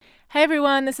Hi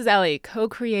everyone, this is Ellie,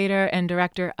 co-creator and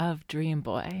director of Dream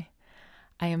Boy.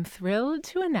 I am thrilled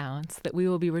to announce that we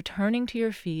will be returning to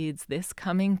your feeds this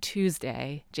coming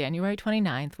Tuesday, January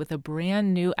 29th, with a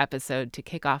brand new episode to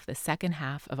kick off the second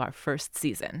half of our first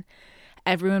season.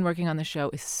 Everyone working on the show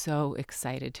is so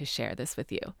excited to share this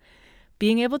with you.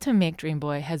 Being able to make Dream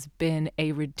Boy has been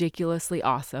a ridiculously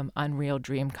awesome, unreal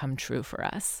dream come true for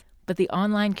us. But the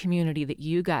online community that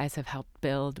you guys have helped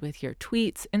build with your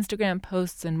tweets, Instagram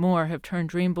posts, and more have turned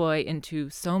Dream Boy into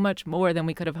so much more than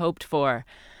we could have hoped for.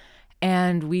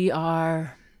 And we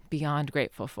are beyond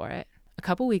grateful for it. A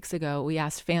couple weeks ago, we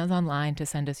asked fans online to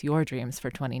send us your dreams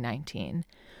for 2019.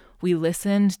 We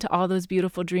listened to all those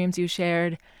beautiful dreams you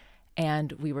shared,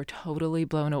 and we were totally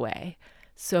blown away.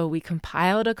 So we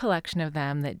compiled a collection of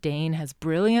them that Dane has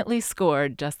brilliantly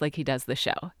scored just like he does the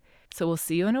show. So we'll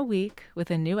see you in a week with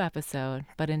a new episode,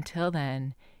 but until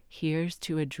then, here's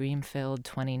to a dream-filled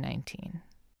 2019.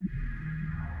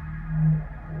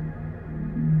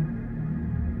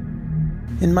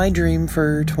 In my dream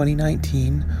for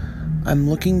 2019, I'm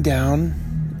looking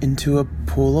down into a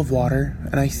pool of water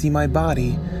and I see my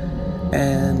body,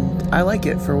 and I like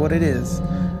it for what it is.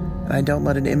 And I don't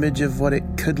let an image of what it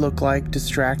could look like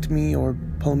distract me or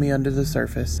pull me under the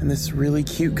surface. And this really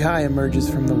cute guy emerges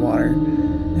from the water.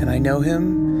 And I know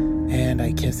him, and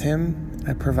I kiss him,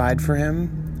 I provide for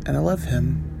him, and I love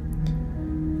him.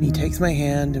 And he takes my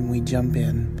hand and we jump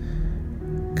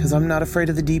in, 'cause I'm not afraid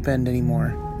of the deep end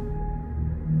anymore.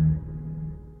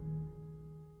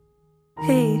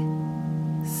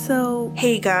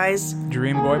 Hey guys.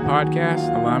 Dream Boy Podcast,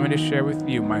 allow me to share with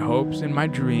you my hopes and my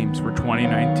dreams for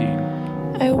 2019.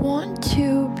 I want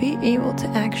to be able to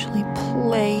actually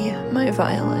play my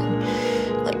violin.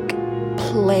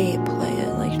 Play it.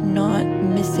 Not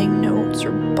missing notes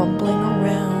or bumbling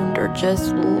around or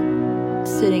just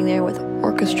sitting there with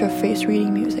orchestra face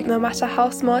reading music. No matter how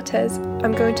small it is,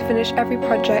 I'm going to finish every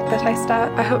project that I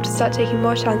start. I hope to start taking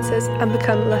more chances and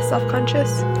become less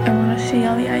self-conscious. I want to see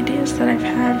all the ideas that I've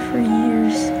had for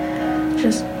years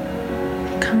just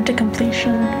come to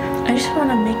completion. I just want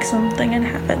to make something and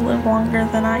have it live longer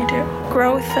than I do.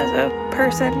 Growth as a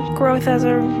person, growth as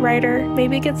a writer,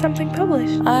 maybe get something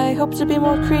published. I hope to be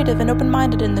more creative and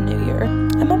open-minded in the new year.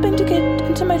 I'm hoping to get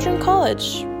into my dream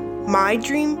college. My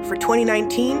dream for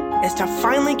 2019 is to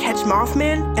finally catch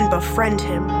Mothman and befriend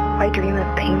him. I dream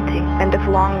of painting and of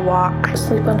long walks.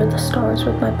 Sleep under the stars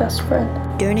with my best friend.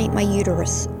 Donate my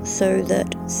uterus so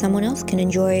that someone else can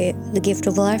enjoy the gift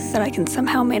of life. That I can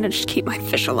somehow manage to keep my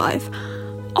fish alive.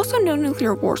 Also, no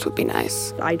nuclear wars would be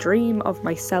nice. I dream of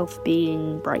myself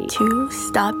being bright. To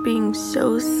stop being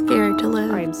so scared to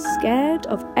live. I am scared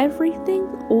of everything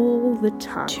all the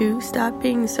time. To stop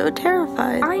being so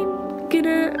terrified. I'm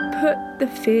gonna put the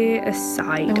fear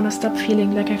aside. I wanna stop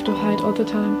feeling like I have to hide all the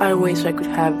time. I wish I could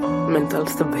have mental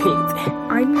stability.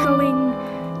 I'm going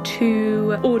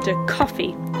to order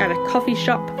coffee at a coffee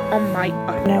shop on my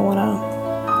own. And I wanna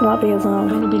not be alone.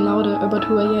 I want to be louder about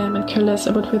who I am and care less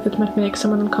about whether it might make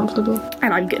someone uncomfortable.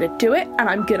 And I'm gonna do it, and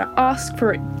I'm gonna ask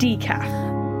for a decaf.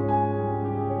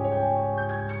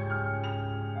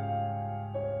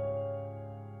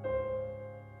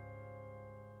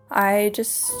 I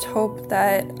just hope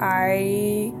that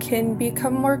I can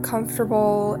become more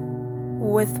comfortable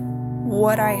with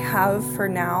what I have for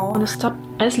now. I want to stop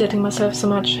isolating myself so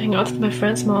much, hang out with my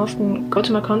friends more often, go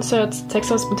to my concerts, take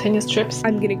some spontaneous trips.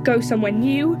 I'm gonna go somewhere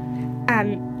new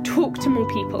and talk to more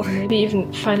people. Maybe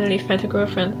even finally find a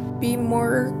girlfriend. Be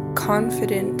more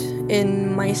confident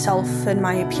in myself and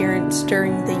my appearance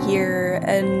during the year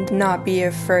and not be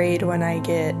afraid when I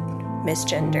get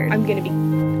misgendered. I'm gonna be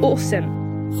awesome.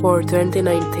 For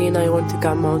 2019, I want to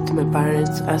come out to my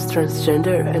parents as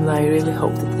transgender, and I really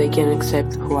hope that they can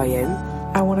accept who I am.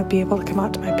 I want to be able to come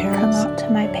out to my parents. Come out to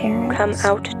my parents. Come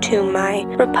out to my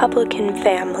Republican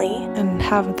family. And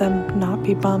have them not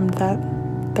be bummed that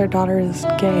their daughter is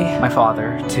gay. My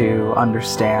father to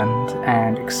understand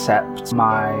and accept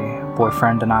my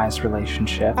boyfriend and I's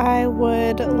relationship. I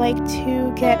would like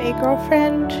to get a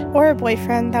girlfriend or a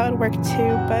boyfriend, that would work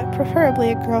too, but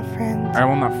preferably a girlfriend. I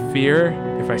will not fear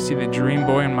if I see the dream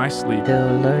boy in my sleep.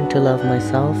 To learn to love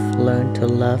myself, learn to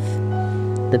love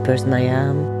the person I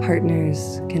am.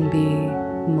 Partners can be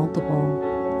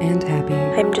multiple and happy.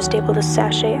 I'm just able to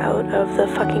sashay out of the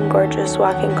fucking gorgeous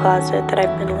walk-in closet that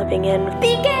I've been living in.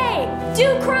 Be gay!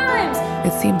 Do crimes!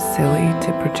 It seems silly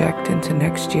to project into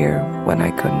next year when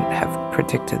I couldn't have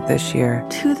predicted this year.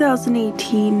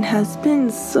 2018 has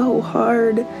been so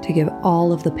hard. To give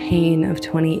all of the pain of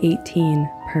 2018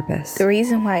 purpose. The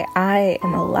reason why I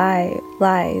am alive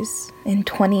lies in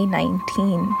 2019.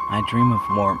 I dream of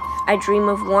warmth. I dream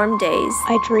of warm days.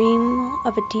 I dream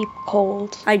of a deep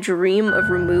cold. I dream of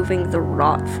removing the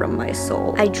rot from my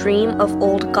soul. I dream of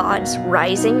old gods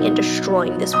rising and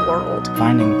destroying this world.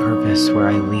 Finding purpose where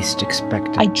I least expect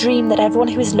it. I dream that everyone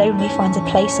who is lonely finds a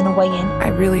place and a way in. I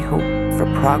really hope for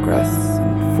progress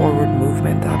and forward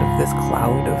movement out of this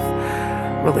cloud of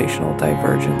relational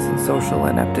divergence and social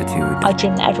ineptitude. I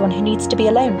dream that everyone who needs to be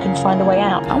alone can find a way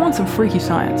out. I want some freaky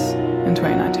science in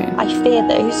 2019. I fear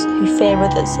those who fear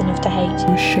others enough to hate.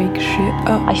 Shake shit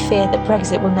up. I fear that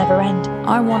Brexit will never end.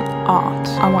 I want art.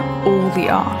 I want all the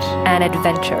art. And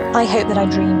adventure. I hope that I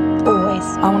dream always.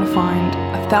 I want to find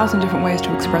 1,000 different ways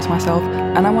to express myself,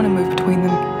 and I want to move between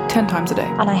them 10 times a day.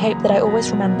 And I hope that I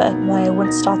always remember why I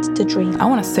once started to dream. I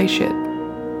want to say shit.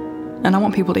 And I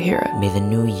want people to hear it. May the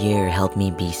new year help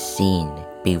me be seen,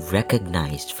 be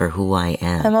recognized for who I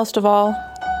am. And most of all,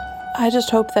 I just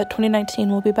hope that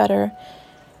 2019 will be better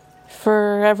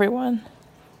for everyone,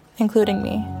 including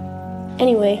me.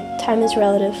 Anyway, time is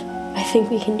relative. I think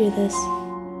we can do this.